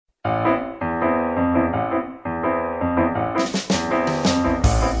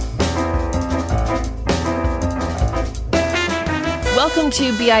Welcome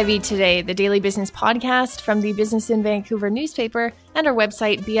to BIV Today, the daily business podcast from the Business in Vancouver newspaper and our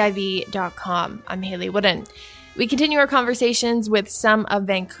website, biv.com. I'm Haley Wooden. We continue our conversations with some of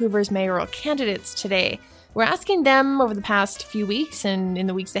Vancouver's mayoral candidates today. We're asking them over the past few weeks and in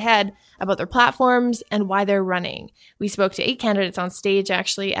the weeks ahead about their platforms and why they're running. We spoke to 8 candidates on stage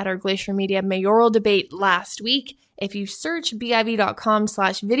actually at our Glacier Media mayoral debate last week. If you search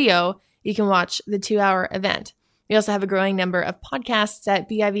biv.com/video, you can watch the 2-hour event. We also have a growing number of podcasts at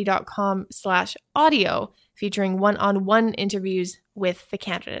biv.com/audio featuring one-on-one interviews with the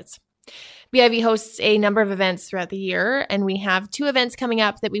candidates. BIV hosts a number of events throughout the year, and we have 2 events coming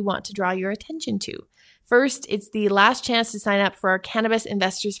up that we want to draw your attention to. First, it's the last chance to sign up for our Cannabis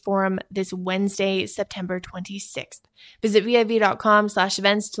Investors Forum this Wednesday, September 26th. Visit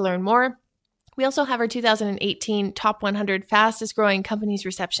biv.com/events to learn more. We also have our 2018 Top 100 Fastest Growing Companies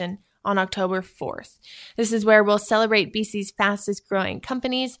reception on October 4th. This is where we'll celebrate BC's fastest growing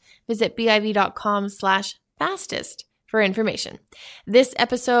companies. Visit biv.com/fastest for information. This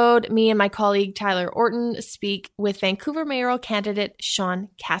episode, me and my colleague Tyler Orton speak with Vancouver mayoral candidate Sean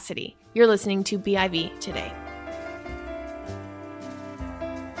Cassidy. You're listening to BIV Today.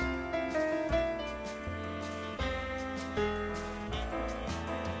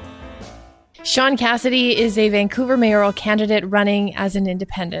 Sean Cassidy is a Vancouver mayoral candidate running as an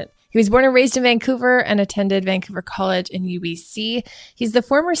independent. He was born and raised in Vancouver and attended Vancouver College and UBC. He's the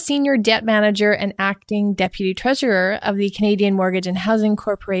former senior debt manager and acting deputy treasurer of the Canadian Mortgage and Housing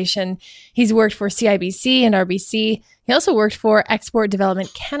Corporation. He's worked for CIBC and RBC. He also worked for Export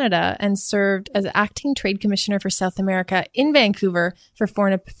Development Canada and served as acting trade commissioner for South America in Vancouver for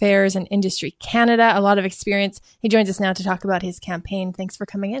Foreign Affairs and Industry Canada. A lot of experience. He joins us now to talk about his campaign. Thanks for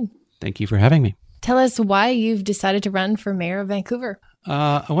coming in. Thank you for having me. Tell us why you've decided to run for mayor of Vancouver.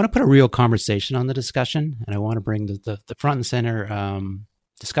 I want to put a real conversation on the discussion, and I want to bring the front and center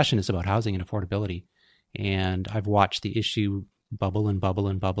discussion is about housing and affordability. And I've watched the issue bubble and bubble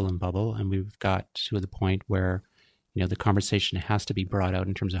and bubble and bubble, and we've got to the point where, the conversation has to be brought out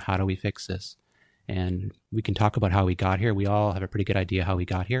in terms of how do we fix this. And we can talk about how we got here. We all have a pretty good idea how we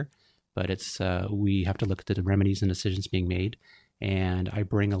got here, but we have to look at the remedies and decisions being made. And I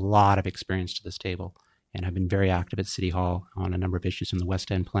bring a lot of experience to this table. And I've been very active at City Hall on a number of issues from the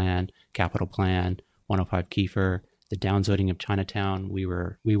West End Plan, Capital Plan, 105 Kiefer, the downzoning of Chinatown. We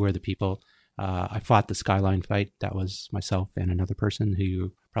were the people. I fought the Skyline fight. That was myself and another person who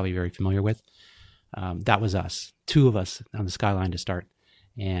you're probably very familiar with. That was us, 2 of us on the Skyline to start.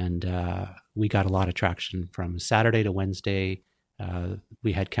 And we got a lot of traction from Saturday to Wednesday.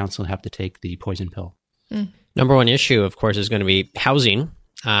 We had council have to take the poison pill. Number one issue, of course, is going to be housing.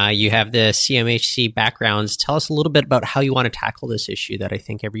 You have the CMHC backgrounds. Tell us a little bit about how you want to tackle this issue that I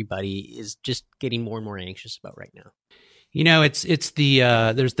think everybody is just getting more and more anxious about right now. It's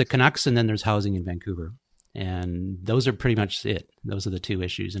there's the Canucks and then there's housing in Vancouver. And those are pretty much it. Those are the 2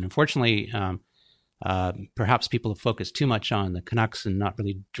 issues. And unfortunately, perhaps people have focused too much on the Canucks and not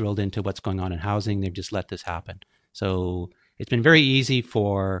really drilled into what's going on in housing. They've just let this happen. So it's been very easy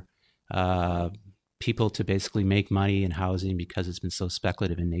for people to basically make money in housing because it's been so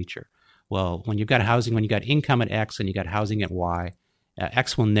speculative in nature. Well, when you've got housing, when you got income at X and you got housing at Y,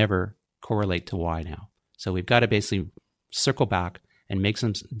 X will never correlate to Y now. So we've got to basically circle back and make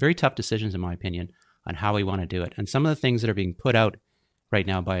some very tough decisions, in my opinion, on how we want to do it. And some of the things that are being put out right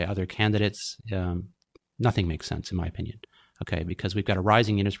now by other candidates, nothing makes sense, in my opinion. Okay, because we've got a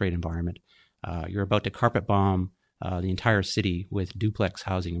rising interest rate environment. You're about to carpet bomb the entire city with duplex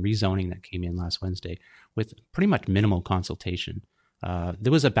housing rezoning that came in last Wednesday with pretty much minimal consultation.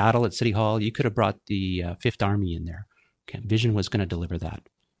 There was a battle at City Hall. You could have brought the Fifth Army in there. Okay, Vision was going to deliver that.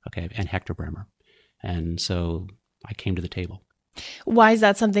 Okay, and Hector Bremer. And so I came to the table. Why is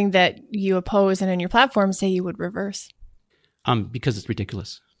that something that you oppose and in your platform say you would reverse? Because it's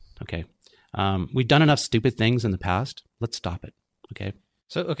ridiculous. Okay. We've done enough stupid things in the past. Let's stop it. Okay.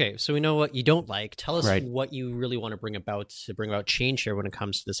 So we know what you don't like. Tell us right. What you really want to bring about change here when it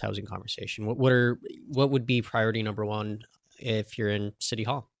comes to this housing conversation. What would be priority number 1 if you're in City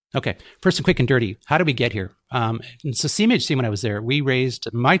Hall? Okay, first and quick and dirty. How did we get here? So CMHC, when I was there, I raised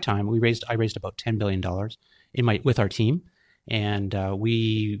about $10 billion with our team, and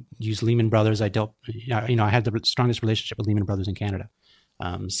we used Lehman Brothers. I had the strongest relationship with Lehman Brothers in Canada.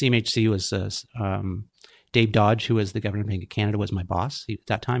 CMHC was Dave Dodge, who was the governor of Bank of Canada, was my boss. At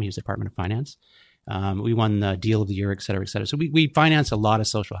that time, he was the Department of Finance. We won the Deal of the Year, et cetera, et cetera. So we financed a lot of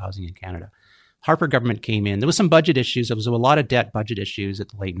social housing in Canada. Harper government came in. There was some budget issues. There was a lot of debt budget issues at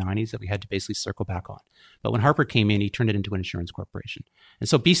the late 90s that we had to basically circle back on. But when Harper came in, he turned it into an insurance corporation. And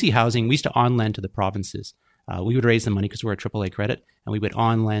so BC Housing, we used to on-lend to the provinces We would raise the money because we're a AAA credit, and we would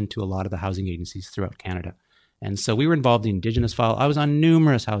on-lend to a lot of the housing agencies throughout Canada. And so we were involved in Indigenous file. I was on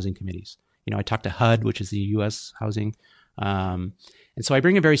numerous housing committees. I talked to HUD, which is the U.S. housing. And so I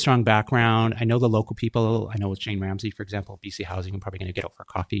bring a very strong background. I know the local people. I know with Shane Ramsey, for example, BC Housing. I'm probably going to get out for a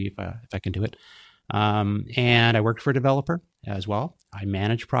coffee if I can do it. And I worked for a developer as well. I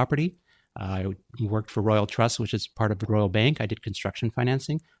managed property. I worked for Royal Trust, which is part of the Royal Bank. I did construction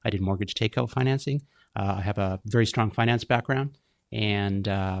financing. I did mortgage takeout financing. I have a very strong finance background. And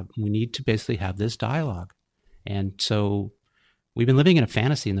we need to basically have this dialogue. And so we've been living in a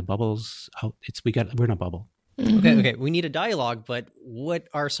fantasy, and the bubbles out. We're in a bubble. Okay. We need a dialogue, but what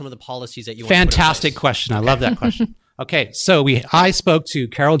are some of the policies that you want Fantastic question. I love that question. Okay, so I spoke to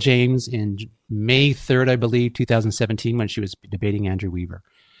Carol James in May 3rd, I believe, 2017, when she was debating Andrew Weaver.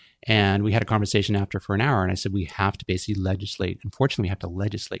 And we had a conversation after for an hour, and I said, we have to basically legislate. Unfortunately, we have to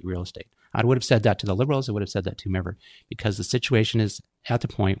legislate real estate. I would have said that to the Liberals. I would have said that to whomever, because the situation is at the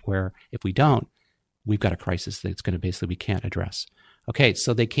point where if we don't, we've got a crisis that's going to basically we can't address. Okay,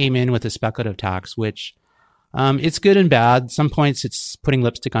 so they came in with a speculative tax, which it's good and bad. Some points it's putting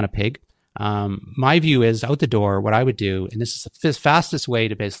lipstick on a pig. My view is out the door, what I would do, and this is the fastest way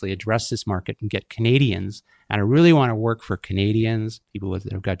to basically address this market and get Canadians, and I really want to work for Canadians, people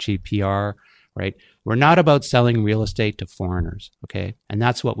that have got cheap PR, right? We're not about selling real estate to foreigners, okay? And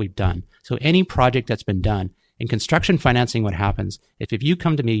that's what we've done. So any project that's been done, in construction financing, what happens, if you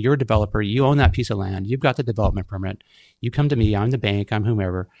come to me, you're a developer, you own that piece of land, you've got the development permit, you come to me, I'm the bank, I'm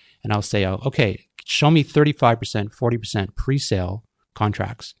whomever, and I'll say, okay, show me 35%, 40% pre-sale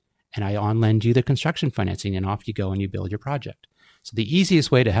contracts, and I on-lend you the construction financing, and off you go and you build your project. So the easiest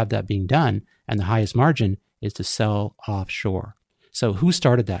way to have that being done and the highest margin is to sell offshore. So who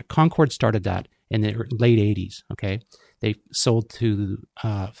started that? Concord started that in the late 80s, okay? They sold through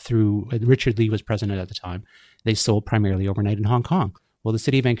Richard Lee was president at the time. They sold primarily overnight in Hong Kong. Well, the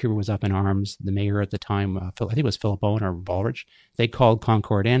city of Vancouver was up in arms. The mayor at the time, I think it was Philip Owen or Baldrige, they called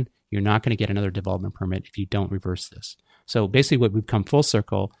Concord in. You're not going to get another development permit if you don't reverse this. So basically what we've come full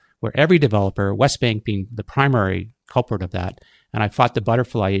circle, where every developer, Westbank being the primary culprit of that, and I fought the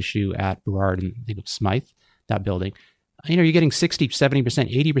butterfly issue at Burrard and I think it was Smythe, that building. You're getting 60,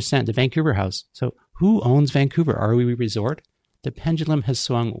 70%, 80% the Vancouver House. So who owns Vancouver? Are we a resort? The pendulum has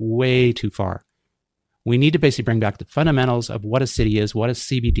swung way too far. We need to basically bring back the fundamentals of what a city is, what a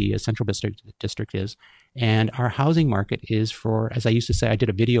CBD, a central district is. And our housing market is for, as I used to say, I did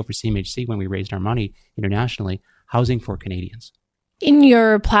a video for CMHC when we raised our money internationally, housing for Canadians. In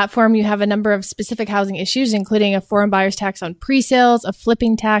your platform, you have a number of specific housing issues, including a foreign buyer's tax on pre-sales, a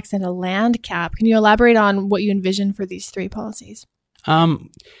flipping tax, and a land cap. Can you elaborate on what you envision for these three policies? The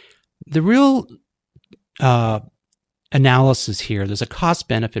real analysis here, there's a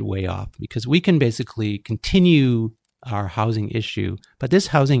cost-benefit way off because we can basically continue our housing issue, but this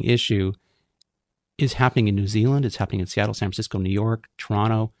housing issue is happening in New Zealand, it's happening in Seattle, San Francisco, New York,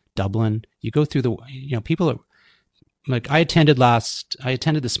 Toronto, Dublin. You go through people are, like I attended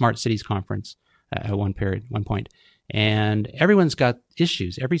the Smart Cities conference at one point, and everyone's got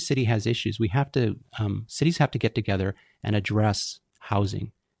issues. Every city has issues. Cities have to get together and address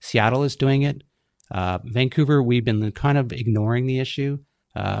housing. Seattle is doing it. Vancouver, we've been kind of ignoring the issue.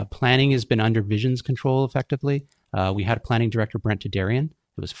 Planning has been under Vision's control effectively. We had a planning director, Brent Tadarian,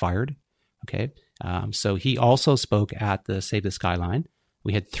 who was fired. Okay. So he also spoke at the Save the Skyline.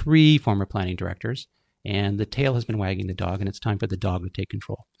 We had 3 former planning directors. And the tail has been wagging the dog, and it's time for the dog to take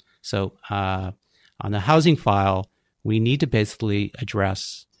control. So on the housing file, we need to basically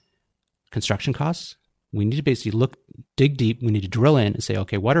address construction costs. We need to basically dig deep. We need to drill in and say,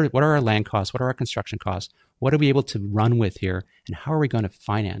 okay, what are our land costs? What are our construction costs? What are we able to run with here? And how are we going to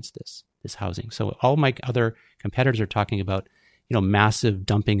finance this housing? So all my other competitors are talking about, massive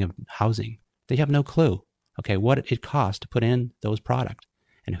dumping of housing. They have no clue, okay, what it costs to put in those products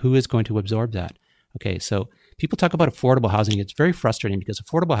and who is going to absorb that. Okay, so people talk about affordable housing. It's very frustrating because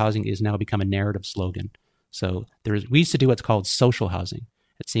affordable housing is now become a narrative slogan. So we used to do what's called social housing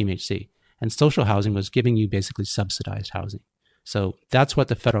at CMHC. And social housing was giving you basically subsidized housing. So that's what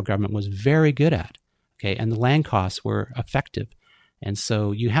the federal government was very good at. Okay, and the land costs were effective. And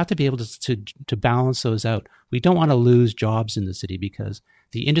so you have to be able to balance those out. We don't want to lose jobs in the city because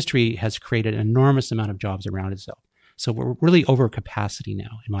the industry has created an enormous amount of jobs around itself. So we're really over capacity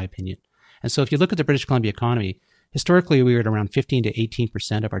now, in my opinion. And so if you look at the British Columbia economy, historically we were at around 15 to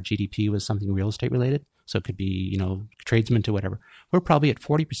 18% of our GDP was something real estate related. So it could be, tradesmen to whatever. We're probably at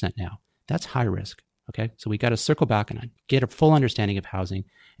 40% now. That's high risk. Okay. So we got to circle back and get a full understanding of housing.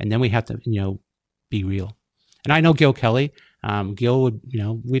 And then we have to, be real. And I know Gil Kelly, Gil would,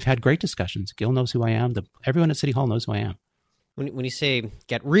 we've had great discussions. Gil knows who I am. Everyone at City Hall knows who I am. When you say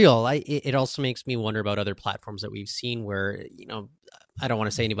get real, it also makes me wonder about other platforms that we've seen where, I don't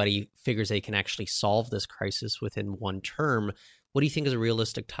want to say anybody figures they can actually solve this crisis within one term. What do you think is a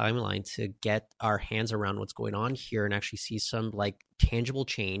realistic timeline to get our hands around what's going on here and actually see some tangible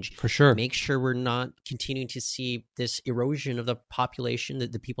change? For sure. Make sure we're not continuing to see this erosion of the population,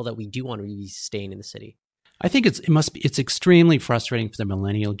 the people that we do want to be staying in the city. I think it's extremely frustrating for the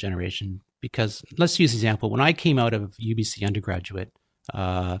millennial generation because let's use an example. When I came out of UBC undergraduate,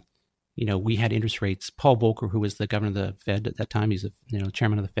 we had interest rates. Paul Volcker, who was the governor of the Fed at that time, he's the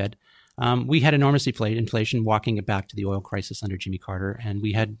chairman of the Fed. We had enormous inflation, walking it back to the oil crisis under Jimmy Carter, and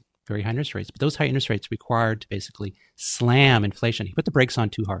we had very high interest rates. But those high interest rates required to basically slam inflation. He put the brakes on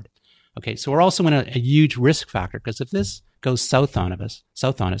too hard. Okay, so we're also in a huge risk factor because if this goes south on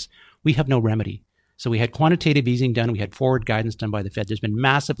us, we have no remedy. So we had quantitative easing done. We had forward guidance done by the Fed. There's been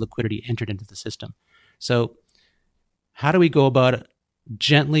massive liquidity entered into the system. So how do we go about it?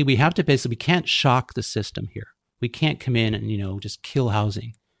 Gently, we can't shock the system here. We can't come in and, just kill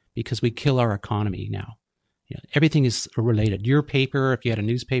housing because we kill our economy now. Everything is related. Your paper, if you had a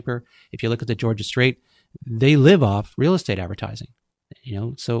newspaper, if you look at the Georgia Strait, they live off real estate advertising.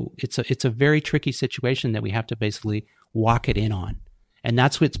 So it's a very tricky situation that we have to basically walk it in on. And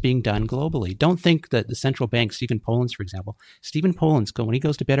that's what's being done globally. Don't think that the central bank, Stephen Polins, for example, when he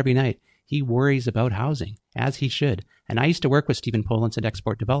goes to bed every night, he worries about housing, as he should. And I used to work with Stephen Polins at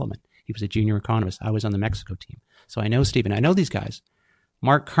Export Development. He was a junior economist. I was on the Mexico team. So I know Stephen. I know these guys.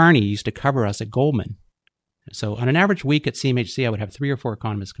 Mark Carney used to cover us at Goldman. So on an average week at CMHC, I would have 3 or 4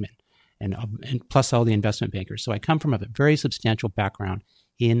 economists come in, and plus all the investment bankers. So I come from a very substantial background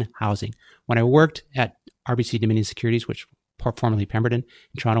in housing. When I worked at RBC Dominion Securities, which formerly Pemberton,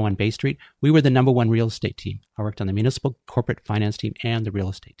 in Toronto on Bay Street, we were the number 1 real estate team. I worked on the municipal corporate finance team and the real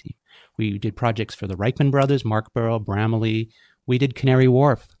estate team. We did projects for the Reichman brothers, Markborough, Bramalea. We did Canary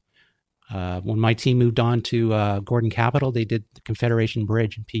Wharf. When my team moved on to Gordon Capital, they did the Confederation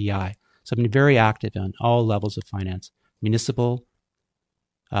Bridge and PEI. So I've been very active on all levels of finance, municipal,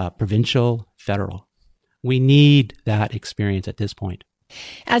 provincial, federal. We need that experience at this point.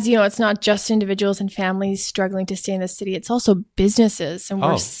 As you know, it's not just individuals and families struggling to stay in the city. It's also businesses. And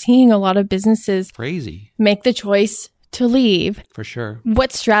we're seeing a lot of businesses make the choice to leave. For sure.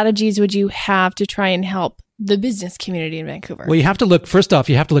 What strategies would you have to try and help the business community in Vancouver? Well, you have to look at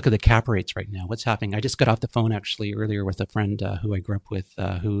the cap rates right now. What's happening? I just got off the phone actually earlier with a friend who I grew up with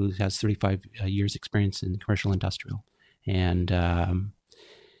who has 35 years experience in commercial industrial. And I'll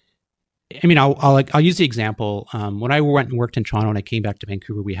use the example. When I went and worked in Toronto and I came back to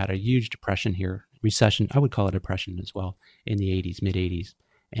Vancouver, we had a huge depression here, recession. I would call it a depression as well in the 80s, mid 80s.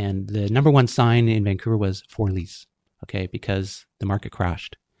 And the number 1 sign in Vancouver was for lease, okay, because the market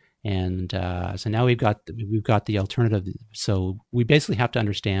crashed. And so now we've got the alternative. So we basically have to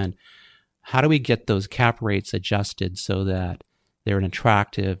understand how do we get those cap rates adjusted so that they're an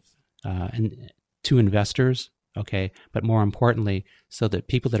attractive to investors. Okay, but more importantly, so that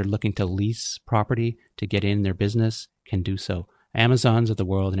people that are looking to lease property to get in their business can do so. Amazons of the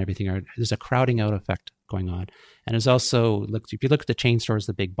world and everything there's a crowding out effect going on, and there's also if you look at the chain stores,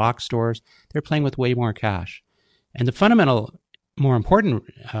 the big box stores, they're playing with way more cash. And the fundamental, more important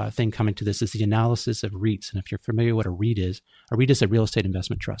thing coming to this is the analysis of REITs. And if you're familiar with what a REIT is a real estate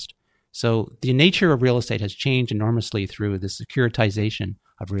investment trust. So the nature of real estate has changed enormously through the securitization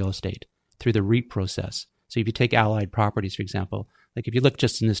of real estate through the REIT process. So if you take Allied Properties, for example, if you look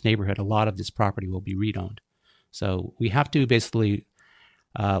just in this neighborhood, a lot of this property will be REIT owned. So we have to basically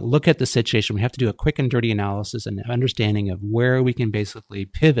look at the situation. We have to do a quick and dirty analysis and understanding of where we can basically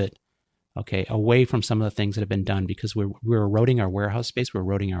pivot, okay, away from some of the things that have been done because we're eroding our warehouse space, we're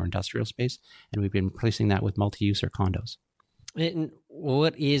eroding our industrial space, and we've been replacing that with multi-use or condos. And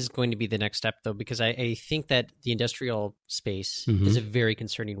what is going to be the next step, though? Because I think that the industrial space is a very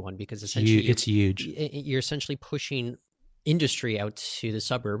concerning one because essentially it's huge. You're essentially pushing industry out to the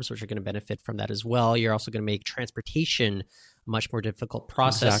suburbs, which are going to benefit from that as well. You're also going to make transportation a much more difficult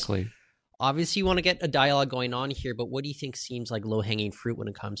process. Exactly. Obviously, you want to get a dialogue going on here, but what do you think seems like low-hanging fruit when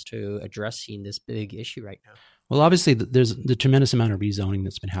it comes to addressing this big issue right now? Well, obviously, there's the tremendous amount of rezoning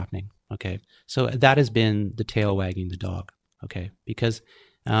that's been happening. Okay, so that has been the tail wagging the dog. Okay, because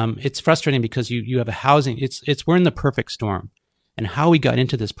it's frustrating because you have a housing. We're in the perfect storm, and how we got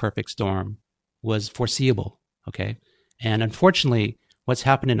into this perfect storm was foreseeable. Okay, and unfortunately, what's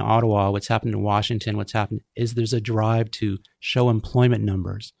happened in Ottawa, what's happened in Washington, what's happened is there's a drive to show employment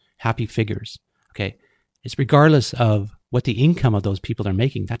numbers, happy figures. Okay, it's regardless of what the income of those people are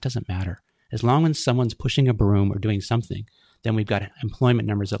making. That doesn't matter as long as someone's pushing a broom or doing something. then we've got employment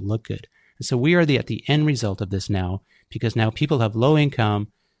numbers that look good. And so we are at the end result of this now, because now people have low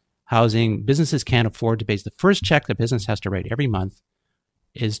income housing. Businesses can't afford to pay. The first check the business has to write every month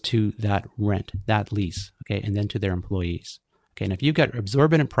is to that rent, that lease, okay, and then to their employees. Okay, and if you've got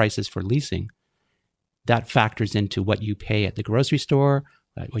exorbitant prices for leasing, that factors into what you pay at the grocery store,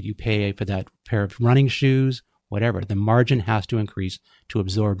 what you pay for that pair of running shoes, whatever. The margin has to increase to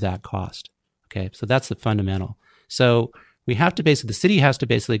absorb that cost. Okay, so that's the fundamental. So we have to the city has to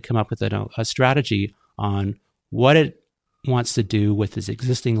basically come up with a strategy on what it wants to do with its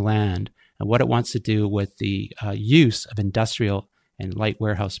existing land and what it wants to do with the use of industrial and light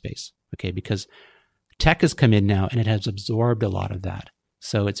warehouse space. Okay, because tech has come in now and it has absorbed a lot of that.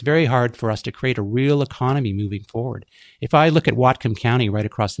 So it's very hard for us to create a real economy moving forward. If I look at Whatcom County right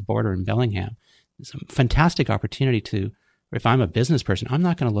across the border in Bellingham, it's a fantastic opportunity if I'm a business person, I'm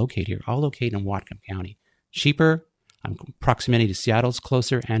not going to locate here. I'll locate in Whatcom County. Cheaper, proximity to Seattle's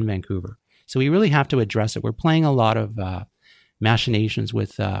closer, and Vancouver. So we really have to address it. We're playing a lot of machinations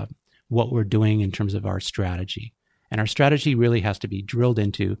with what we're doing in terms of our strategy. And our strategy really has to be drilled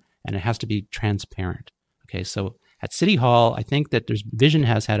into, and it has to be transparent. Okay, so at City Hall, I think that Vision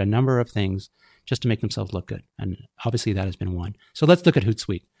has had a number of things just to make themselves look good. And obviously that has been one. So let's look at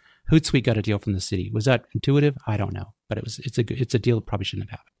Hootsuite. Hootsuite got a deal from the city. Was that intuitive? I don't know. But it's a deal that probably shouldn't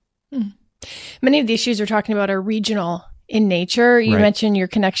have happened. Many of the issues we're talking about are regional in nature. You mentioned your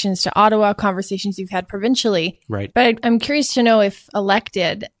connections to Ottawa, conversations you've had provincially. Right. But I'm curious to know, if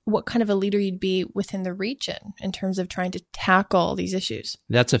elected, what kind of a leader you'd be within the region in terms of trying to tackle these issues.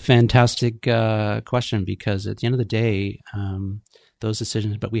 That's a fantastic question, because at the end of the day, those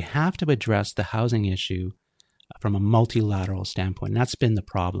decisions, but we have to address the housing issue from a multilateral standpoint. And that's been the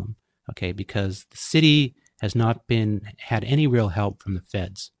problem, okay, because the city has not had any real help from the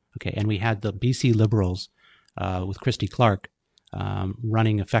feds, okay, and we had the BC Liberals with Christy Clark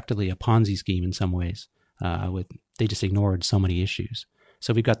running effectively a Ponzi scheme in some ways. They just ignored so many issues.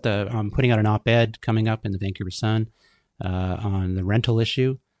 So we've got putting out an op-ed coming up in the Vancouver Sun on the rental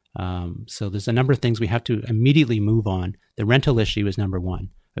issue. So there's a number of things we have to immediately move on. The rental issue is number one.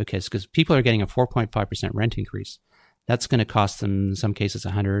 Okay, because people are getting a 4.5% rent increase. That's going to cost them, in some cases,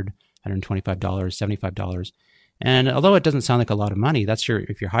 $100, $125, $75. And although it doesn't sound like a lot of money,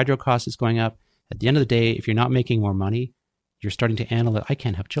 if your hydro cost is going up, at the end of the day, if you're not making more money, you're starting to analyze, I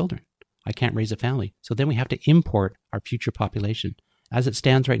can't have children. I can't raise a family. So then we have to import our future population. As it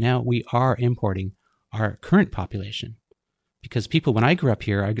stands right now, we are importing our current population. Because when I grew up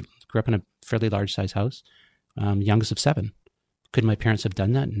here, I grew up in a fairly large size house, youngest of 7. Could my parents have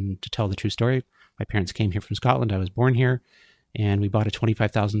done that? And to tell the true story, my parents came here from Scotland. I was born here, and we bought a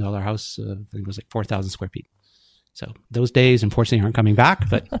 $25,000 house. I think it was like 4,000 square feet. So those days, unfortunately, aren't coming back.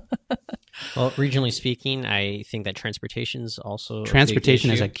 But well, regionally speaking, I think that transportation is also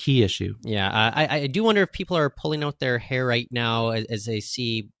is a key issue. Yeah, I do wonder if people are pulling out their hair right now as they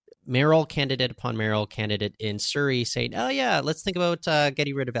see mayoral candidate upon mayoral candidate in Surrey saying, oh yeah, let's think about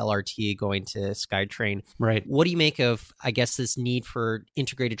getting rid of LRT, going to SkyTrain. Right. What do you make of, I guess, this need for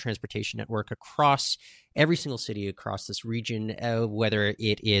integrated transportation network across every single city across this region, whether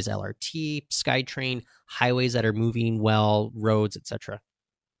it is LRT, SkyTrain, highways that are moving well, roads, etc.?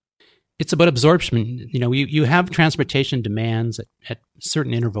 It's about absorption. You have transportation demands at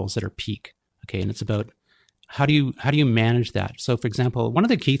certain intervals that are peak. Okay, and it's about how do you manage that? So, for example, one of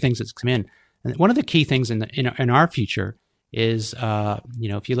the key things that's come in, and one of the key things in our future is,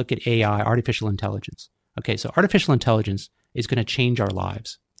 if you look at AI, artificial intelligence. Okay, so artificial intelligence is going to change our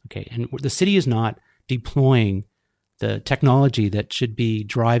lives. Okay, and the city is not deploying the technology that should be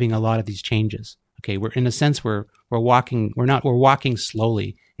driving a lot of these changes. Okay, we're walking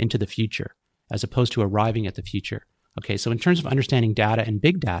slowly into the future as opposed to arriving at the future. Okay, so in terms of understanding data and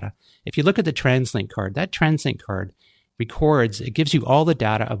big data, if you look at the TransLink card, that TransLink card it gives you all the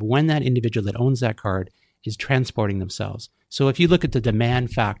data of when that individual that owns that card is transporting themselves. So if you look at the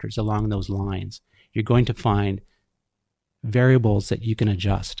demand factors along those lines, you're going to find variables that you can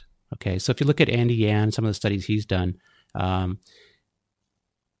adjust. Okay, so if you look at Andy Yan, some of the studies he's done, the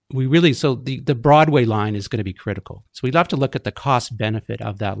Broadway line is going to be critical. So we'd have to look at the cost benefit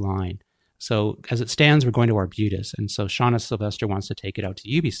of that line. So as it stands, we're going to Arbutus. And so Shauna Sylvester wants to take it out to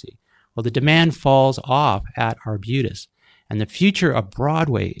UBC. Well, the demand falls off at Arbutus. And the future of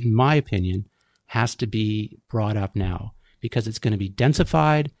Broadway, in my opinion, has to be brought up now because it's going to be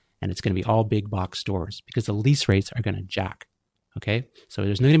densified and it's going to be all big box stores because the lease rates are going to jack. Okay? So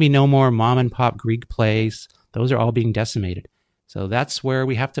there's going to be no more mom and pop Greek place. Those are all being decimated. So that's where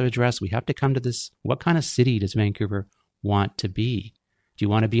we have to address. We have to come to this. What kind of city does Vancouver want to be? Do you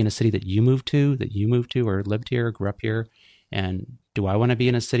want to be in a city that you moved to or lived here, or grew up here? And do I want to be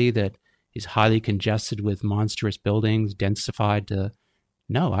in a city that is highly congested with monstrous buildings, densified?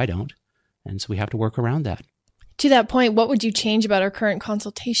 No, I don't. And so we have to work around that. To that point, what would you change about our current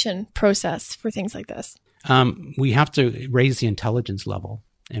consultation process for things like this? We have to raise the intelligence level,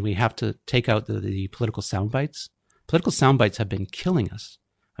 and we have to take out the political sound bites. Political sound bites have been killing us.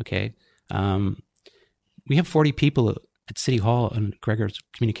 Okay. We have 40 people at City Hall on Gregor's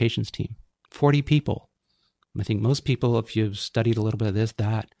communications team. 40 people. I think most people, if you've studied a little bit of this,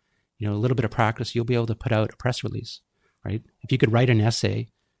 that, a little bit of practice, you'll be able to put out a press release, right? If you could write an essay,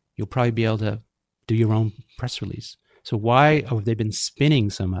 you'll probably be able to do your own press release. So why have they been spinning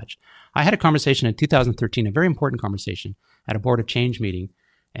so much? I had a conversation in 2013, a very important conversation at a Board of Change meeting,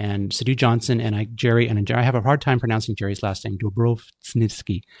 and Sadhu Johnson and Jerry, and I have a hard time pronouncing Jerry's last name,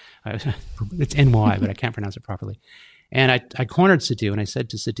 Dubrovsky. It's NY, but I can't pronounce it properly. And I cornered Sadhu, and I said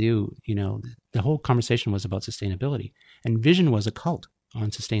to Sadhu, the whole conversation was about sustainability, and Vision was a cult on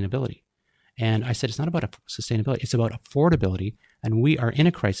sustainability. And I said, it's not about sustainability, it's about affordability, and we are in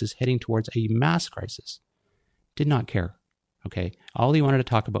a crisis heading towards a mass crisis. Did not care. Okay. All he wanted to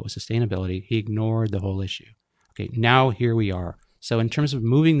talk about was sustainability. He ignored the whole issue. Okay. Now here we are. So in terms of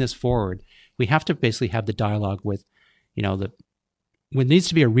moving this forward, we have to basically have the dialogue with, what needs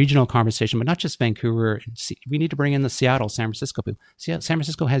to be a regional conversation, but not just Vancouver. We need to bring in the Seattle, San Francisco people. San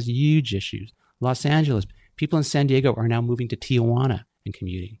Francisco has huge issues. Los Angeles, people in San Diego are now moving to Tijuana and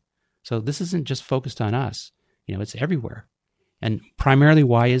commuting. So this isn't just focused on us. It's everywhere. And primarily,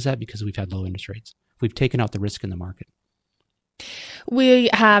 why is that? Because we've had low interest rates. We've taken out the risk in the market. We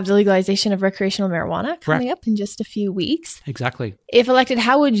have the legalization of recreational marijuana coming up in just a few weeks. Exactly. If elected,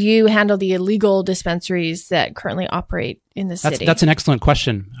 how would you handle the illegal dispensaries that currently operate in the city? That's an excellent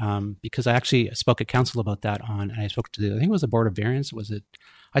question, because I actually spoke at council about that and I spoke to I think it was the Board of Variance.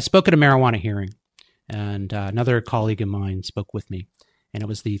 I spoke at a marijuana hearing, and another colleague of mine spoke with me, and it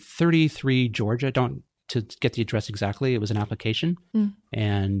was the 33 Georgia. To get the address exactly, it was an application,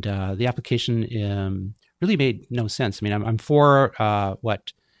 and the application really made no sense. I mean, I'm for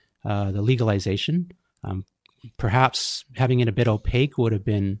the legalization. Perhaps having it a bit opaque would have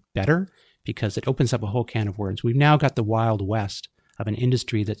been better because it opens up a whole can of worms. We've now got the Wild West of an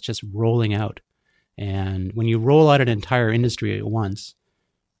industry that's just rolling out, and when you roll out an entire industry at once,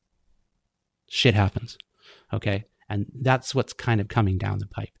 shit happens. Okay, and that's what's kind of coming down the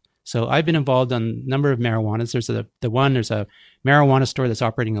pipe. So I've been involved on a number of marijuanas. There's a marijuana store that's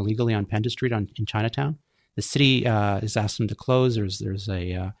operating illegally on Penta Street in Chinatown. The city has asked them to close.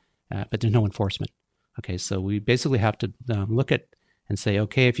 But there's no enforcement. Okay, so we basically have to look at and say,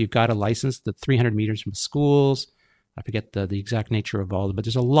 okay, if you've got a license that's 300 meters from schools, I forget the exact nature of all of it, but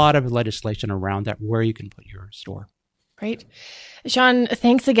there's a lot of legislation around that where you can put your store. Great. Sean,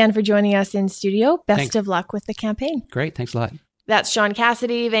 thanks again for joining us in studio. Best of luck with the campaign. Great. Thanks a lot. That's Sean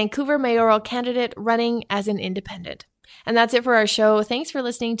Cassidy, Vancouver mayoral candidate running as an independent. And that's it for our show. Thanks for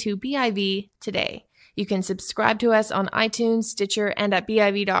listening to BIV Today. You can subscribe to us on iTunes, Stitcher, and at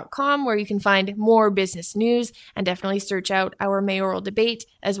BIV.com, where you can find more business news, and definitely search out our mayoral debate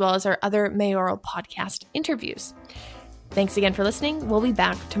as well as our other mayoral podcast interviews. Thanks again for listening. We'll be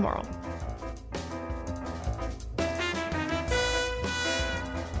back tomorrow.